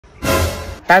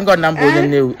Thank God number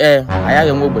new. I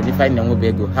am over define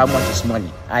ego. How much is money?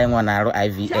 I want to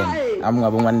IVM. I'm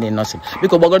going one day nothing.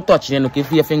 Because we're going to touch you. If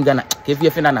you finger, if you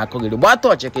finger, what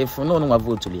touch if no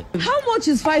vote to you. How much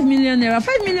is 5 million naira?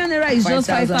 5 million naira is just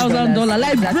 $5,000.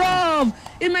 Like, bro,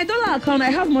 in my dollar account, I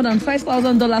have more than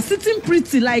 $5,000 sitting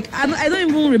pretty. Like, I don't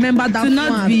even remember that. To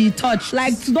not be touched.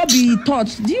 Like, to not be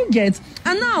touched. Do you get?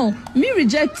 And now, me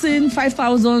rejecting 5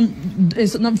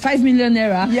 million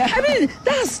naira. Yeah. I mean,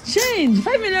 that's change.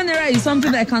 5 million naira is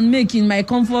something I can make in my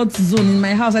comfort zone in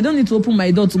my house. I don't need to open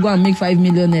my door to go and make 5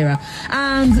 million naira.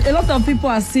 And a lot of people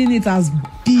are seeing it as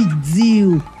big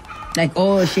deal. Like,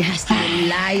 oh, she has to be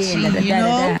lying. You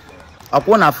know?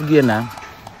 Upon a now.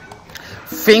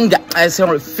 Finger, I say,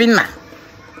 finna.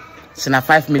 Sina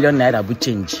 5 million naira will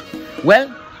change. Well,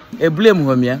 a blame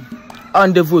home here.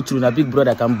 On the vote through a big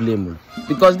brother can blame you.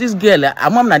 Because this girl,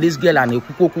 I'm not this girl and a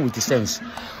kuku with the sense.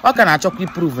 How can I chocolate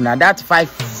prove now that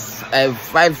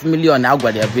 5 million now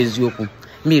got their base yoku?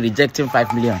 Me rejecting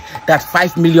 5 million. That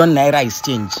 5 million naira is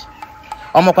change.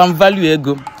 I'm can value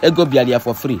ego be there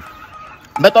for free.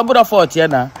 But Abura 40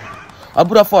 now.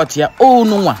 Abura 40 oh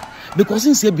no one. Because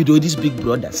since he be this big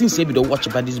brother, since he be watch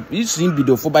about this be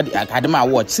the for the academy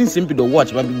watch, since he be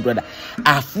watch about big brother,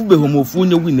 a full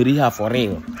homophone win here for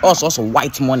real. Also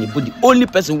white money, but the only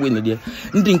person winning there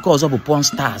didn't cause up upon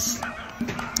stars.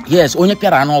 Yes, onye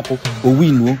piranoko o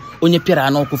win onye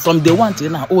piranoko from the one till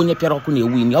now onye piranoko ne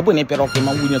win. Obone piranoko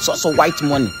man win so white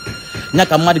money.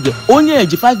 Nyaka madige onye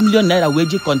eji 5 million naira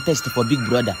wage contest for big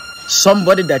brother.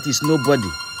 Somebody that is nobody.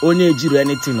 Onye eji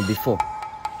anything before.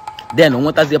 Then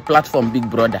what has a platform big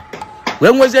brother?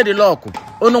 When was the lock?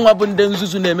 Ono wabunde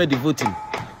nzuzu na eme the voting.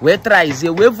 We try is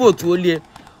we vote only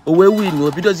or we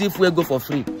win because if we go for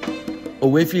free.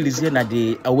 Or we feel is here na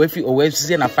the we feel or we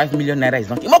see na 5 million naira is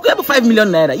not. You 5 million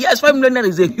naira. Yes, 5 million naira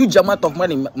is a huge amount of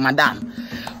money, madam.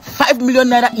 5 million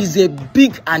naira is a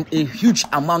big and a huge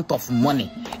amount of money.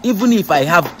 Even if I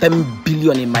have 10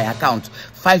 billion in my account,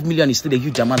 5 million is still a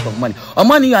huge amount of money. Or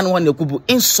money and one kubu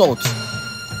insult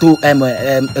to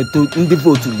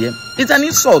vote to them. It's an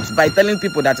insult by telling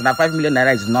people that 5 million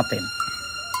naira is nothing.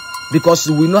 Because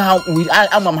we know how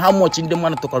much in the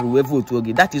money to vote to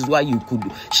again. That is why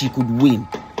she could win.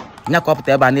 You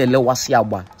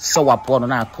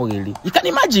can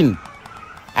imagine.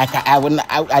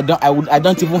 I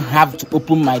don't even have to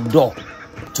open my door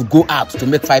to go out to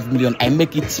make 5 million. I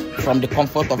make it from the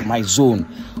comfort of my zone.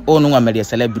 Oh no, I'm a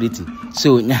celebrity.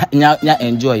 So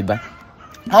enjoy ba.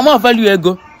 How much value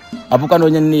ego?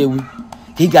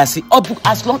 He got see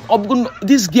as long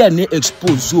this girl ne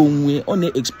expose to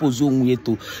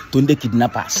the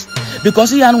kidnappers.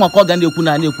 Because he anu call gande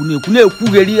kuna na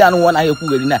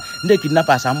the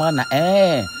kidnappers amana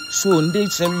so nde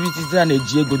celebrity na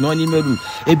ejego no ni meru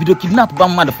e bido kidnap ba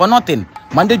mad for nothing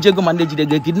mande jego mande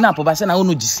jide kidnap ba se na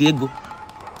unu jisi ego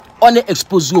on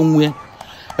expose onwe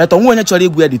but onwe onye chori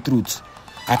egwu the truth.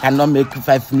 I cannot make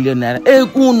 5 million naira.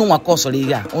 Ego no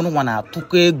wakosoliga. Ono wana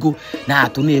tuko ego na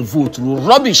atune vote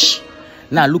rubbish.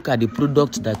 Now look at the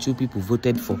product that you people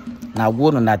voted for. Now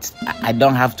one that I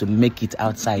don't have to make it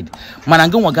outside.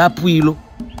 Manango ga puilo.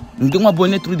 Ngwa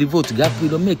bone through the vote ga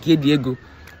puilo make ye Diego.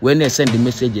 When they send the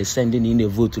message, sending in a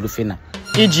vote to the final.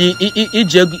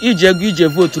 Ije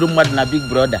vote to mad na big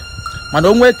brother. Man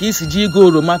don't work is go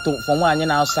romato from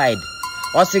one outside.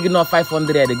 Or signal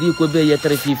 500, give could be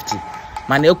 350.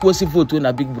 Man, you vote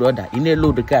na big brother. You need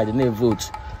load the card, you need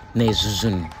vote.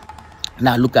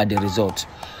 Now look at the result.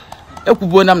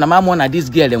 Na this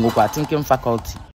girl and thinking faculty.